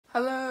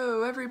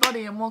Hello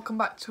everybody and welcome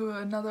back to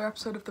another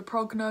episode of the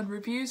Prog Nerd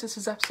Reviews. This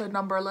is episode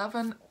number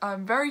 11.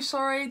 I'm very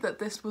sorry that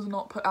this was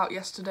not put out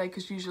yesterday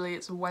because usually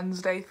it's a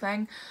Wednesday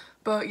thing,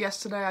 but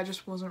yesterday I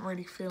just wasn't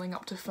really feeling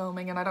up to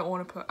filming and I don't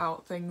want to put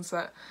out things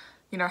that,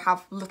 you know,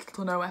 have little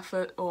to no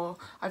effort or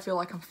I feel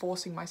like I'm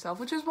forcing myself,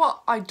 which is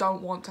what I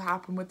don't want to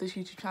happen with this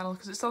YouTube channel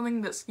because it's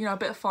something that's, you know, a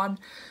bit of fun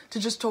to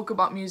just talk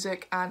about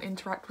music and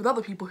interact with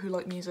other people who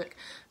like music.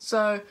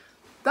 So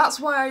that's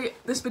why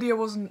this video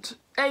wasn't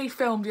A,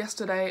 filmed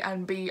yesterday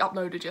and B,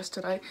 uploaded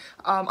yesterday.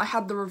 I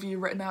had the review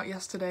written out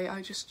yesterday,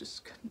 I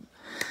just couldn't.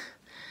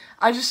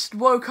 I just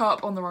woke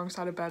up on the wrong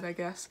side of bed, I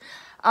guess.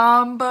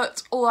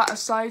 But all that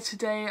aside,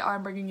 today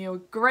I'm bringing you a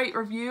great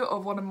review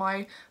of one of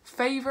my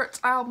favourite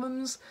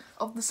albums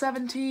of the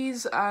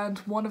 70s and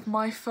one of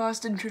my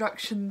first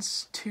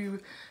introductions to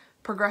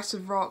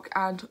progressive rock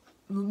and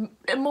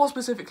more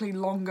specifically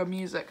longer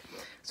music.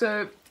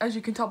 So, as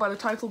you can tell by the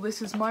title, this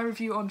is my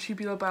review on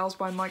Tubular Bells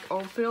by Mike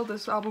Oldfield.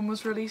 This album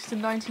was released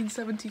in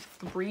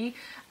 1973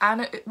 and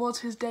it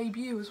was his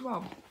debut as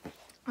well.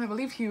 I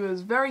believe he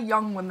was very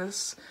young when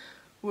this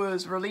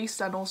was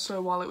released and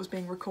also while it was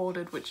being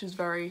recorded, which is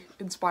very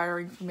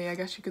inspiring for me, I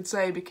guess you could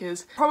say,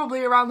 because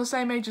probably around the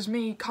same age as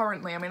me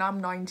currently. I mean, I'm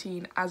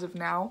 19 as of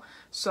now,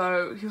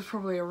 so he was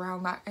probably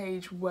around that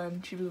age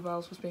when Tubular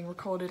Bells was being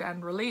recorded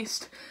and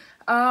released.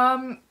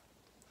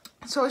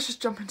 So let's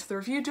just jump into the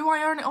review. Do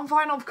I own it on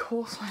vinyl? Of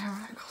course I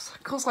own it.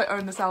 Of course I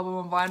own this album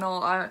on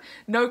vinyl.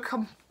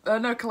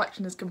 No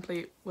collection is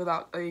complete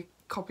without a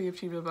copy of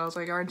Tubular Bells.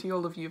 I guarantee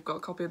all of you have got a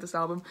copy of this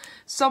album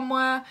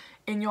somewhere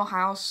in your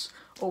house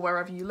or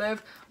wherever you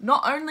live.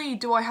 Not only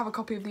do I have a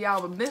copy of the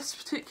album, this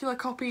particular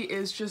copy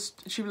is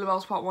just Tubular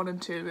Bells Part 1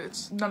 and 2.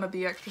 It's none of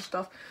the extra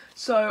stuff.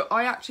 So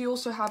I actually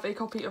also have a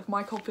copy of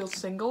Mike Oldfield's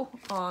single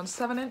on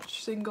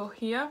 7-inch single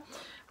here.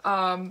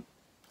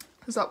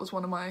 Because that was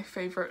one of my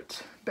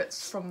favourite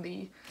bits from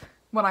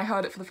when I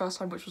heard it for the first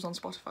time, which was on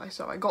Spotify,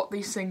 so I got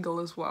the single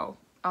as well.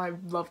 I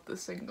loved the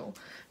single.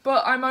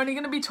 But I'm only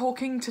going to be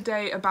talking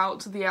today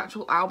about the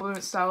actual album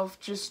itself,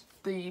 just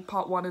the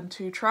part 1 and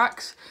 2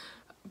 tracks,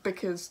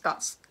 because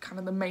that's kind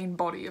of the main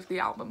body of the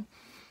album.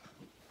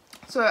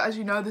 So as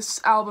you know,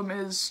 this album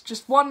is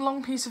just one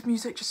long piece of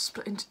music just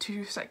split into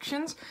 2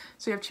 sections.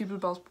 So you have Tubular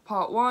Bells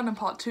Part 1 and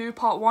Part 2.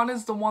 Part 1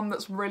 is the one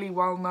that's really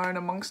well known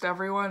amongst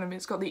everyone. I mean,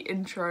 it's got the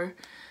intro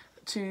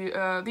to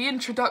the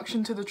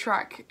introduction to the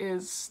track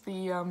is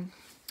the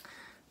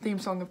theme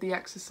song of The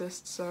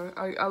Exorcist, so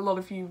a lot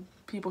of you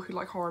people who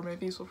like horror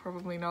movies will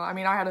probably know. I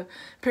mean, I had a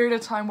period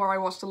of time where I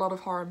watched a lot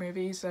of horror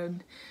movies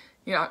and,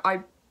 you know,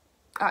 I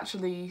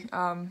actually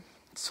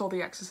saw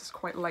The Exorcist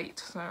quite late,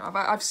 so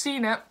I've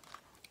seen it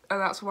and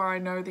that's where I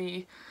know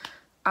the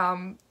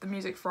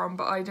music from,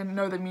 but I didn't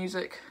know the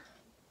music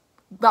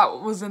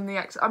that was in The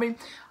Exorcist. I mean,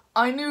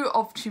 I knew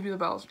of Tubular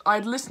Bells.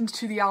 I'd listened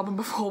to the album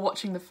before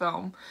watching the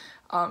film,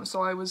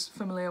 so I was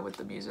familiar with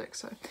the music,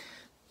 so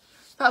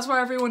that's where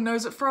everyone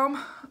knows it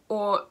from,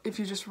 or if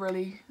you're just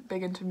really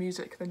big into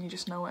music, then you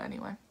just know it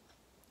anyway.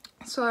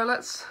 So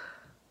let's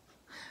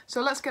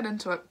get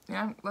into it,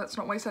 yeah? Let's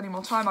not waste any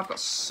more time. I've got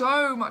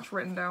so much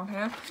written down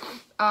here.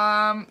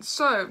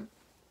 So,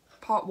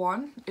 part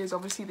 1 is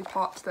obviously the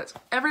part that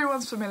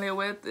everyone's familiar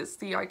with. It's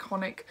the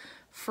iconic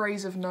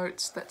phrase of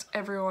notes that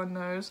everyone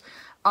knows.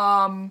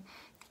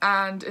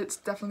 And it's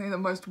definitely the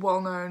most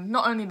well-known,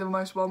 not only the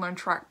most well-known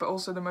track, but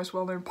also the most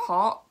well-known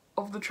part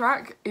of the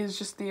track is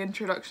just the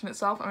introduction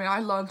itself. I mean, I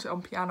learned it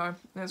on piano,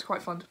 and it's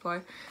quite fun to play.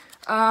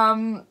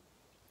 I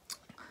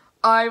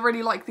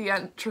really like the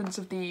entrance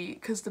of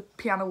because the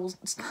piano was...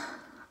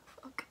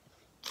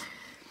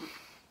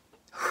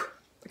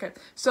 Okay,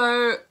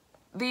 so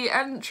the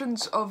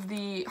entrance of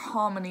the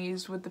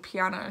harmonies with the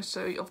piano,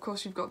 so of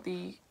course you've got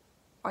the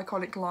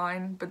iconic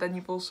line, but then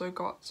you've also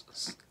got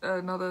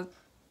another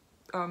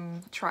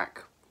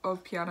track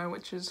of piano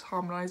which is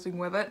harmonizing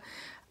with it,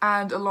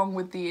 and along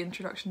with the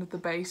introduction of the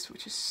bass,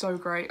 which is so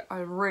great. I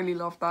really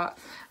love that.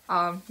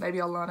 Maybe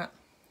I'll learn it,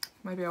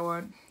 maybe I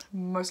won't.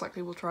 Most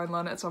likely we'll try and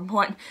learn it at some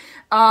point.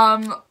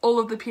 All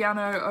of the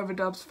piano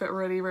overdubs fit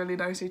really, really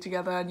nicely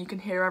together, and you can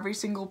hear every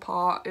single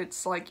part.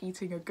 It's like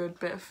eating a good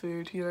bit of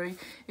food, you know.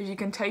 If you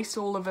can taste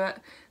all of it,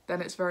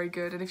 then it's very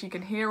good, and if you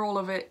can hear all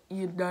of it,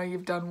 you know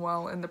you've done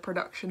well in the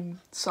production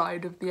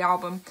side of the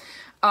album.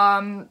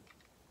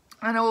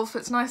 And it all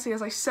fits nicely,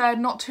 as I said.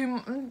 Not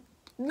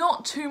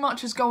too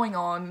much is going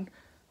on,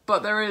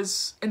 but there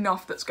is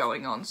enough that's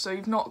going on. So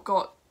you're not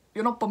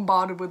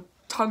bombarded with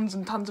tons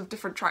and tons of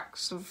different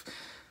tracks of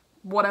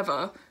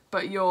whatever,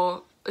 but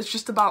it's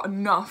just about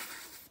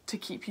enough to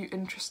keep you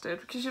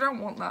interested, because you don't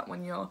want that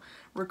when you're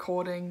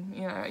recording,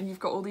 you know, and you've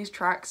got all these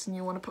tracks and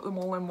you want to put them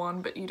all in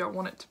one, but you don't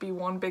want it to be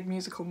one big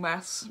musical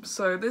mess.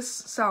 So this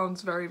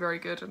sounds very, very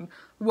good and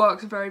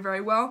works very, very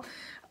well.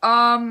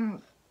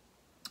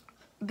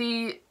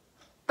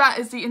 That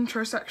is the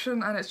intro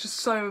section, and it's just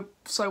so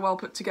well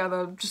put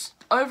together. Just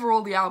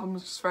overall, the album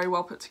is just very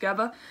well put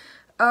together.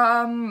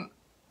 The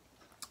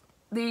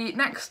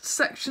next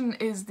section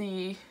is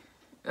the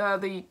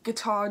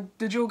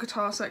the dual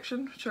guitar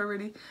section, which I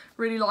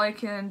really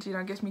like, and you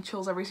know, gives me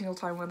chills every single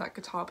time when that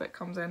guitar bit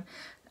comes in,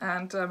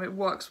 and it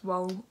works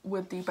well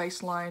with the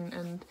bass line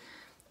and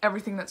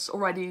everything that's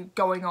already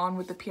going on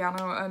with the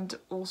piano, and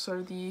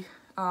also the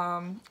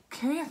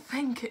I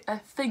think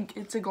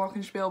it's a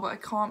glockenspiel, but I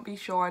can't be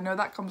sure. I know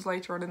that comes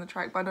later on in the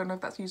track, but I don't know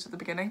if that's used at the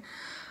beginning.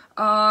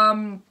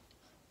 And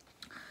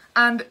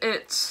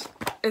it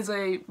is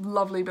a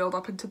lovely build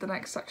up into the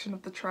next section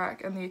of the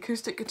track, and the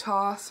acoustic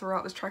guitar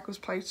throughout this track was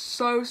played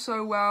so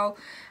well,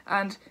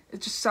 and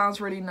it just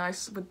sounds really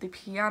nice with the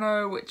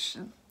piano, which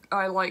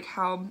I like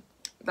how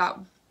that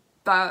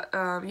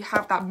you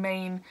have that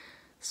main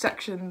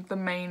section, the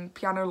main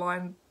piano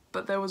line,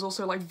 but there was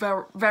also like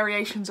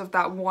variations of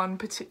that one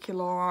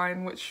particular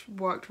line which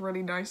worked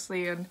really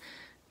nicely and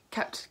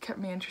kept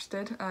me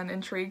interested and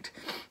intrigued.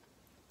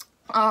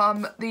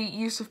 The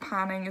use of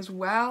panning as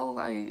well,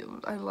 I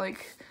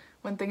like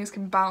when things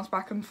can bounce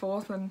back and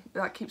forth, and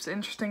that keeps it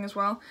interesting as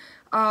well.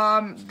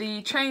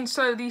 The change,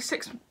 so I think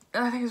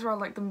it's around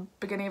like the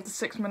beginning of the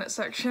 6-minute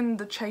section,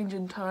 the change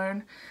in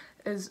tone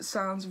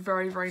sounds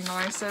very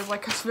nice. There's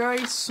like a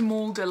very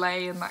small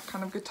delay in that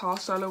kind of guitar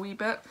solo-y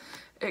bit.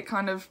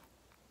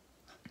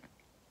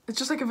 It's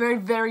just like a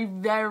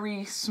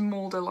very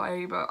small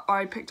delay, but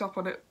I picked up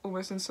on it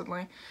almost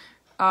instantly.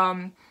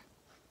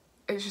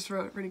 It's just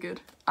really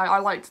good. I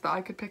liked that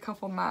I could pick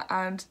up on that,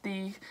 and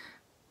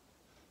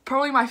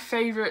probably my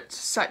favourite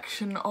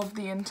section of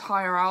the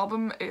entire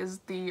album is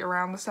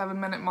around the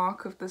 7-minute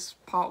mark of this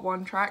part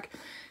 1 track.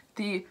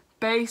 The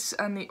bass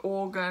and the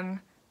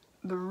organ,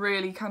 the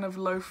really kind of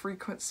low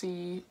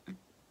frequency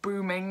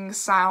booming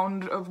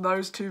sound of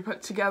those two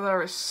put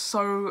together is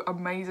so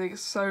amazing,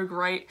 it's so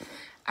great,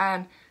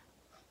 and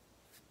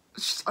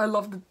I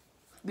love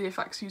the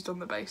effects used on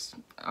the bass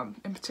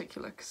in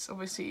particular, because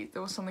obviously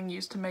there was something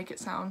used to make it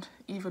sound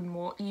even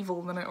more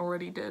evil than it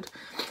already did.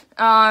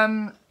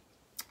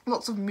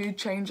 Lots of mood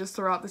changes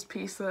throughout this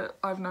piece that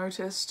I've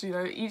noticed. You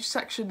know, each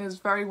section is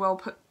very well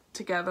put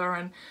together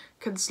and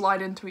can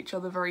slide into each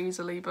other very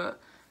easily, but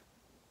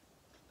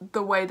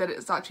the way that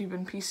it's actually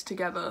been pieced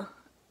together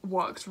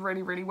works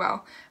really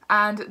well.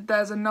 And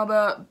there's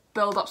another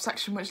build-up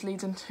section which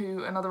leads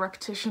into another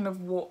repetition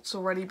of what's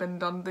already been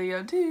done.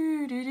 The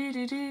do do do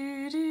do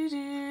do do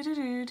do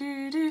do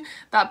do do,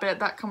 that bit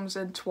that comes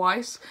in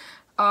twice.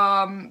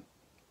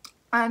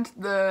 And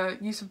the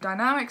use of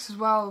dynamics as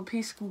well. The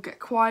piece will get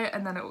quiet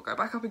and then it will go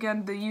back up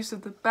again. The use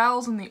of the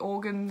bells and the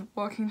organ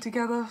working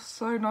together,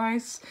 so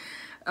nice.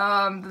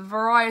 The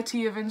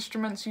variety of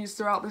instruments used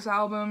throughout this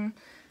album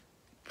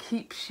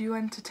keeps you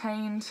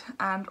entertained,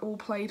 and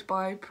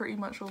pretty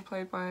much all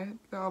played by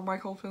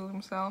Mike Oldfield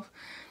himself.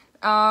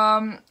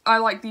 I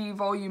like the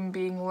volume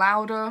being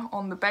louder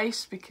on the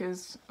bass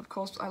because, of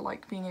course, I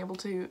like being able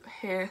to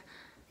hear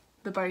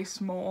the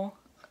bass more.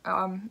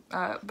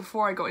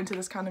 Before I got into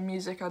this kind of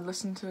music, I'd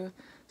listen to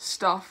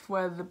stuff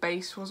where the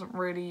bass wasn't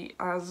really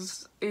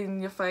as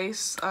in your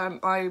face.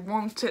 I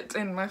want it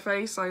in my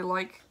face. I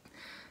like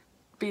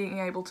being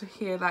able to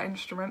hear that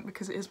instrument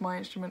because it is my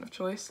instrument of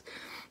choice.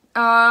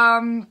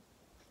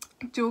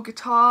 Dual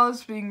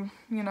guitars being,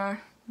 you know,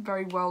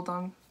 very well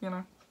done, you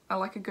know. I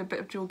like a good bit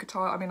of dual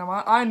guitar. I mean, I'm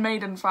an Iron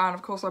Maiden fan,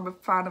 of course I'm a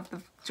fan of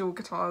the dual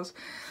guitars.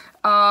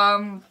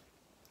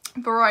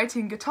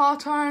 Variety in guitar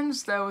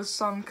tones, there was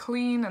some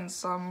clean and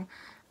some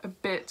a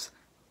bit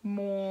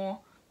more,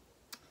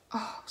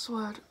 what's the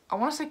word? I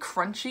want to say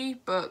crunchy,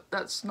 but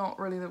that's not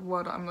really the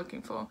word I'm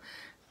looking for.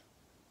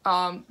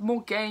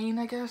 More gain,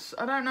 I guess.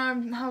 I don't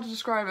know how to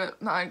describe it.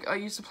 I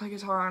used to play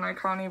guitar and I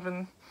can't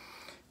even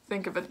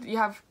think of it. You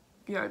have,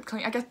 you know,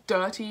 clean, I guess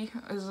dirty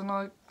is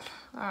another,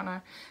 I don't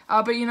know.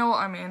 But you know what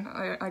I mean,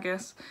 I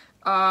guess.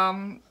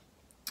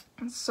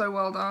 So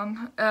well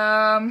done.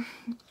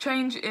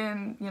 Change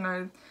in, you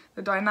know,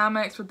 the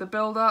dynamics with the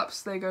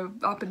build-ups. They go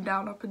up and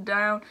down, up and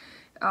down.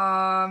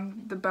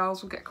 The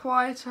bells will get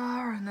quieter,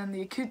 and then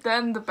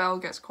the bell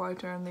gets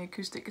quieter and the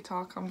acoustic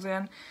guitar comes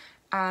in,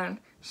 and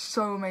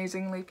so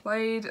amazingly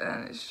played.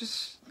 And it's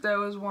just, there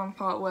was one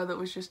part where that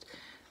was just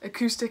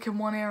acoustic in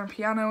one ear and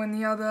piano in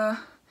the other,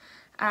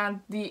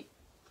 and the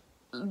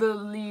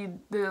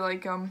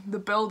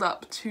build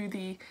up to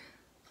the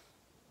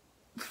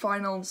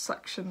final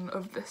section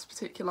of this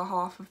particular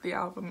half of the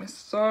album is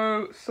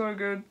so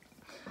good.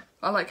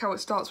 I like how it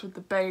starts with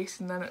the bass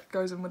and then it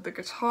goes in with the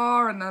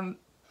guitar and then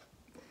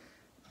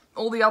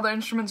all the other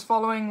instruments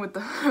following with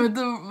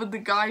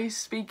the guy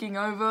speaking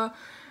over,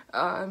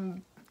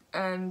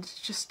 and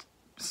just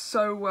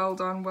so well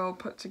done, well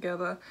put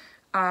together.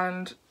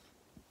 And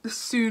as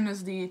soon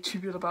as the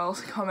tubular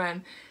bells come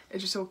in, it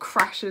just all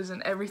crashes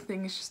and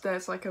everything is just there.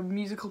 It's like a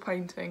musical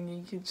painting.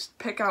 You can just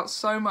pick out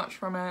so much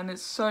from it, and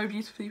it's so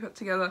beautifully put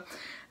together.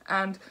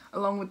 And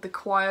along with the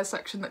choir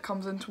section that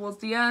comes in towards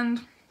the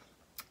end,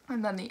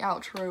 and then the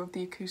outro of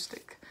the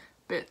acoustic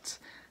bit,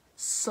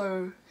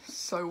 so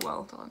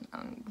well done,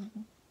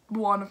 and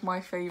one of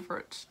my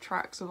favourite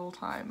tracks of all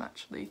time,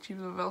 actually,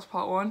 Tubular Bells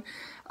Part 1.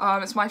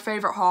 It's my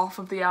favourite half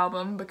of the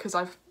album because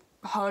I've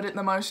heard it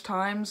the most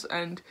times,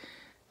 and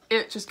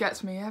it just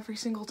gets me every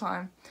single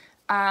time.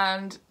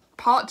 And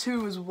part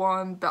 2 is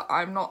one that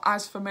I'm not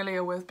as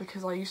familiar with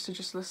because I used to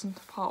just listen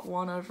to part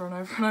 1 over and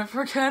over and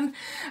over again.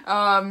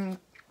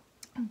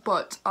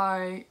 But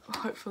I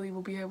hopefully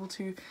will be able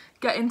to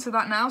get into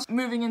that now. So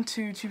moving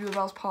into Tubular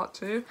Bells part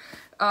 2.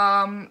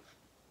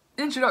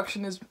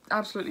 Introduction is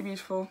absolutely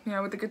beautiful, you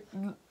know, with the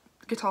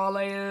guitar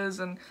layers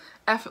and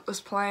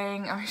effortless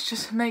playing. I mean, it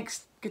just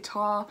makes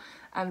guitar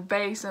and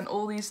bass and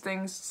all these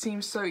things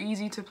seem so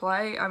easy to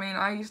play. I mean,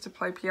 I used to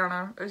play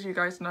piano, as you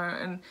guys know,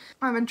 and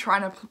I've been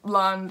trying to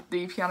learn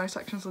the piano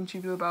sections on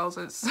Tubular Bells.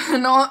 It's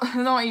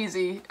not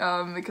easy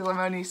because I'm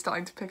only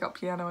starting to pick up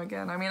piano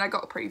again. I mean, I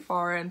got pretty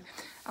far in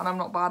and I'm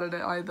not bad at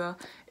it either.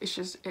 It's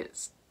just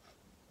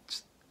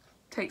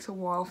takes a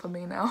while for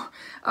me now.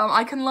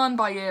 I can learn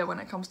by ear when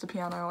it comes to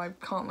piano. I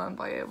can't learn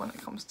by ear when it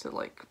comes to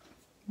like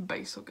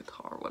bass or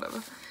guitar or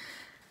whatever.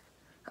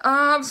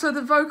 So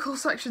the vocal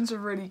sections are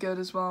really good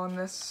as well in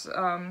this.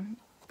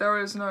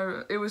 There is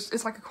no,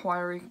 it's like a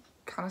choiry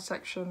kind of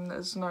section.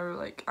 There's no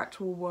like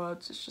actual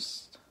words, it's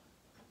just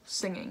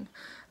singing.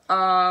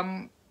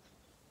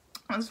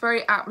 It's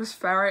very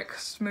atmospheric,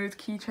 smooth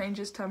key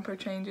changes, tempo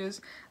changes,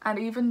 and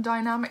even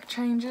dynamic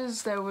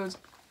changes. There was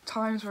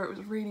times where it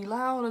was really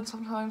loud and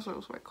sometimes where it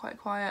was like quite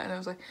quiet, and it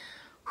was like,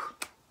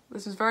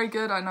 this is very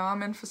good, I know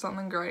I'm in for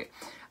something great.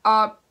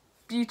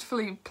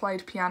 Beautifully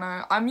played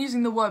piano. I'm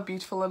using the word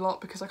beautiful a lot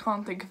because I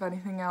can't think of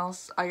anything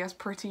else. I guess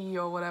pretty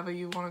or whatever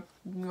you want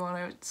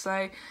to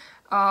say.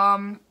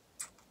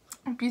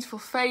 Beautiful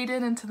fade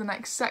in into the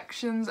next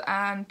sections,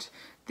 and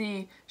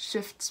the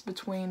shifts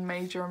between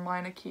major and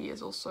minor key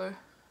is also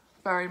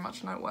very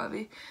much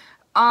noteworthy.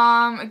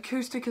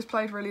 Acoustic is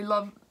played really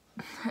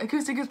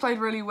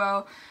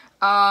well,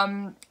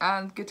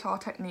 and guitar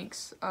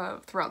techniques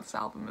throughout this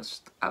album is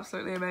just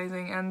absolutely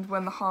amazing. And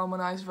when the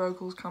harmonized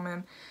vocals come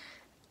in,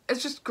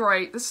 it's just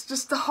great. This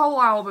just the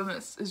whole album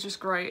is just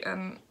great,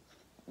 and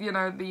you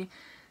know, the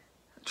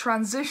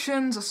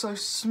transitions are so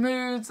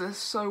smooth, they're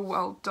so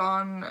well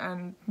done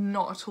and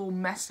not at all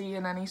messy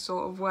in any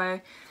sort of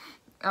way.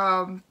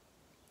 There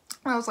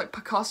was like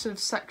percussive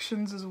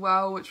sections as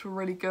well, which were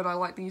really good. I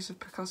like the use of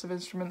percussive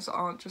instruments that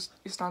aren't just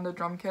your standard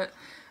drum kit.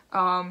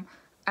 There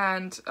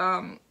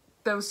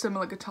was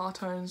similar guitar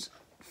tones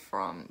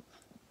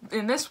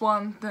in this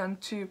one than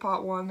to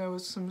part 1. There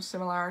was some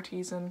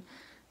similarities in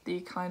the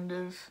kind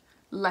of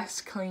less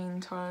clean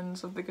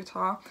tones of the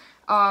guitar.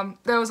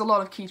 There was a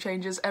lot of key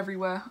changes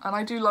everywhere, and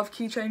I do love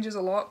key changes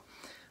a lot,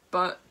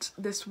 but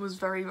this was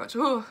very much,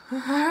 oh,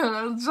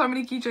 so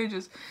many key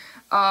changes.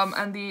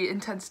 And the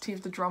intensity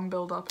of the drum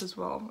build up as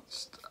well.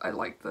 I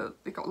like that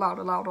it got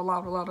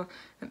louder,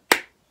 and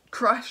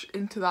crash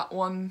into that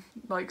one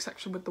like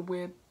section with the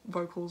weird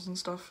vocals and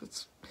stuff.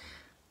 It's a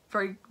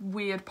very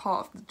weird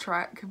part of the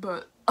track,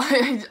 but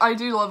I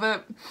do love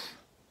it.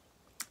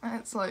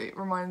 It's like,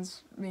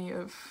 reminds me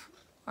of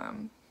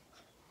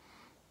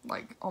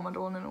like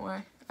Omadorn in a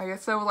way. I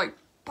guess there were like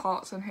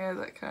parts in here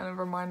that kind of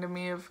reminded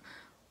me of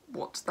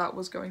what that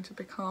was going to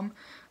become.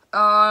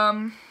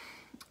 And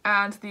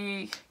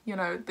the, you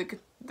know,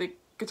 the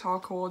guitar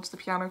chords, the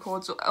piano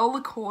chords, all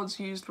the chords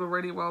used were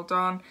really well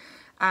done,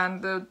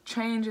 and the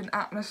change in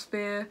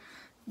atmosphere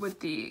with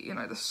the, you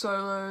know, the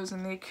solos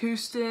and the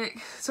acoustic,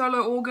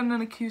 solo organ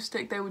and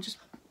acoustic, they were just,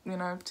 you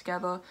know,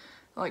 together,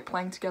 like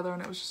playing together,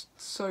 and it was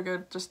just so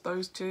good, just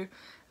those two.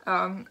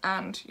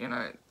 And, you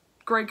know,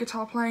 great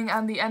guitar playing,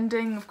 and the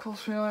ending, of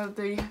course, you know,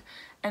 the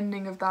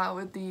ending of that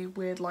with the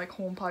weird, like,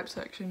 hornpipe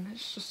section,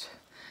 it's just,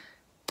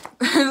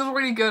 it's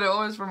really good. It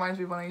always reminds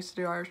me when I used to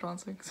do Irish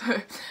dancing,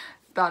 so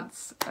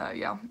that's,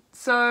 yeah.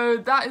 So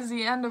that is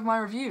the end of my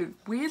review.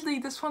 Weirdly,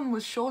 this one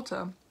was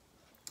shorter,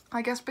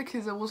 I guess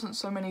because there wasn't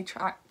so many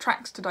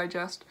tracks to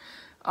digest,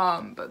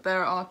 but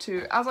there are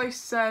two. As I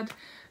said,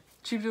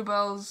 Tubular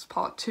Bells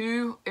Part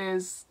 2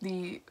 is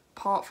the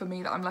part for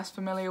me that I'm less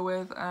familiar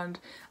with, and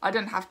I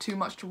didn't have too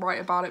much to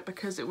write about it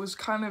because it was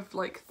kind of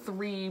like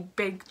 3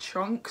 big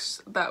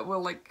chunks that were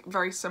like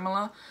very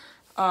similar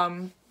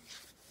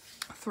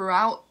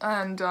throughout,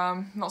 and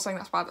not saying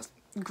that's bad, that's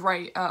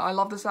great. I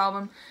love this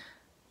album.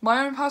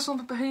 My own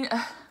personal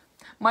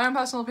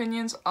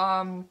opinions,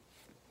 I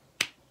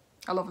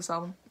love this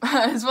album.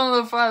 It's one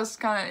of the first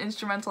kind of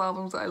instrumental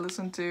albums that I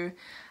listened to.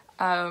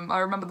 I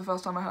remember the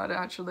first time I heard it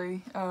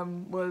actually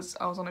was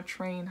I was on a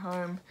train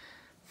home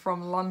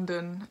from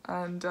London,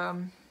 and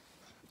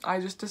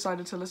I just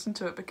decided to listen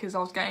to it because I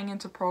was getting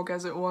into prog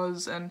as it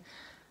was, and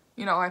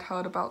you know, I'd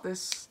heard about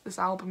this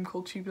album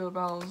called Tubular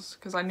Bells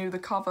because I knew the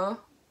cover,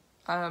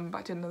 but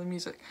I didn't know the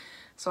music,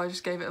 so I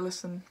just gave it a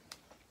listen.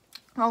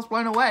 I was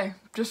blown away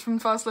just from the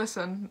first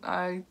listen.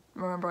 I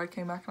remember I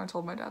came back and I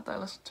told my dad that I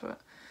listened to it.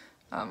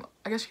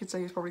 I guess you could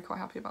say he's probably quite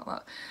happy about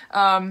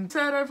that.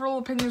 Said overall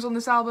opinions on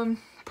this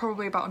album,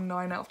 probably about a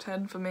 9 out of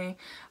 10 for me,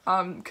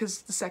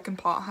 because the second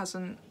part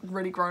hasn't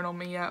really grown on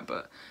me yet,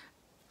 but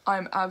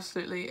I'm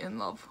absolutely in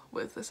love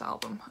with this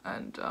album,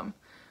 and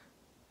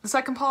the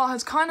second part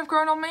has kind of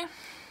grown on me,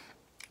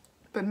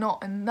 but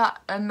not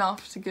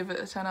enough to give it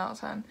a 10 out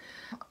of 10.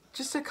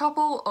 Just a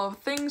couple of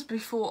things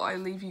before I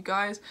leave you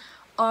guys.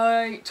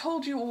 I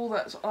told you all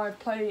that I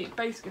play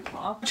bass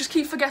guitar. I just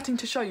keep forgetting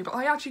to show you, but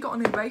I actually got a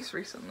new bass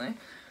recently.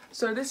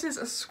 So this is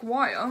a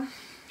Squire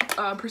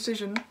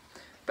Precision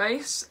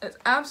bass. It's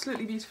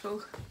absolutely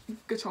beautiful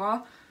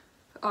guitar.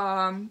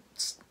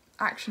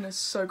 Action is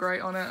so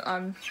great on it.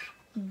 I'm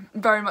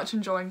very much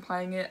enjoying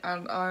playing it,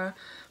 and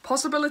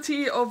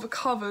possibility of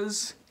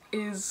covers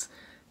is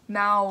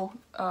now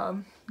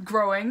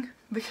growing,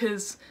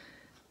 because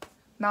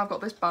now I've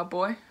got this bad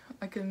boy.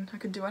 I can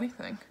do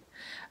anything.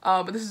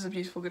 But this is a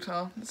beautiful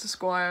guitar. It's a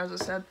Squire, as I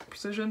said,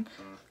 Precision,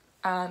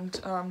 and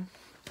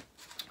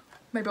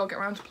maybe I'll get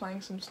around to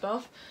playing some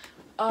stuff.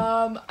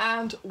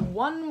 And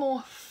one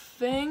more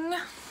thing.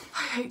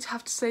 I hate to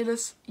have to say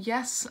this.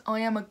 Yes, I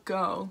am a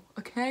girl,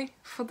 okay?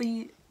 For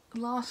the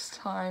last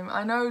time.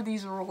 I know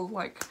these are all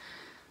like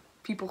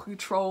people who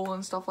troll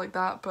and stuff like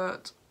that,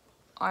 but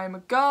I am a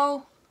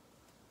girl.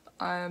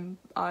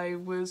 I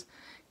was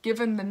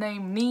given the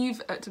name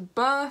Neve at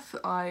birth.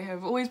 I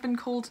have always been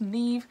called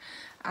Neve,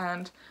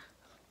 and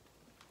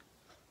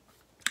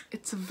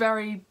it's a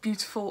very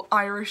beautiful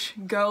Irish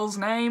girl's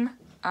name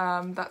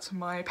that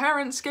my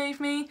parents gave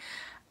me.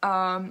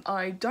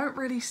 I don't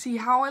really see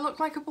how I look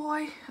like a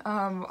boy.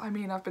 I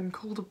mean, I've been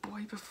called a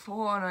boy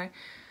before, and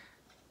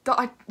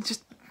I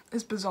just,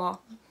 it's bizarre.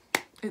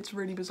 It's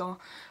really bizarre.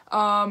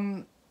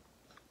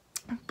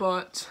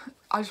 But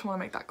I just want to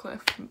make that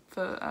clear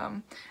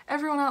for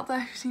everyone out there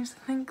who seems to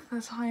think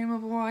that I am a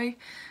boy.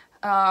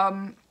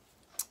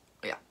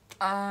 Yeah,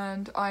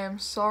 and I am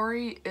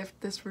sorry if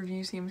this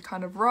review seems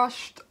kind of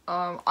rushed.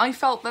 I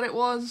felt that it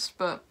was,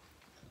 but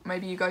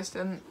maybe you guys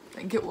didn't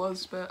think it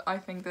was, but I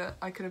think that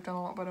I could have done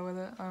a lot better with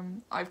it.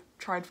 I've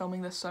tried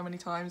filming this so many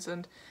times,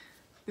 and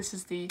this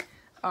is the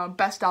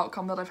best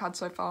outcome that I've had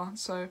so far,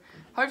 so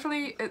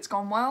hopefully it's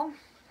gone well.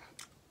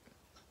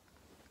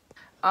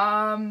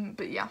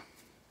 But yeah,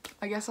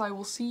 I guess I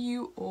will see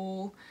you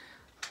all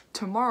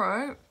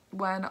tomorrow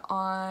when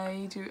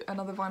I do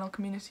another vinyl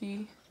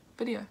community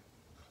video.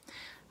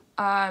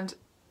 And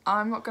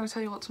I'm not going to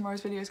tell you what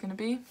tomorrow's video is going to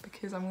be,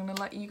 because I'm going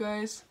to let you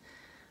guys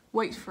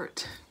wait for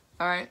it.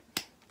 Alright,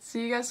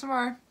 see you guys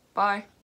tomorrow. Bye.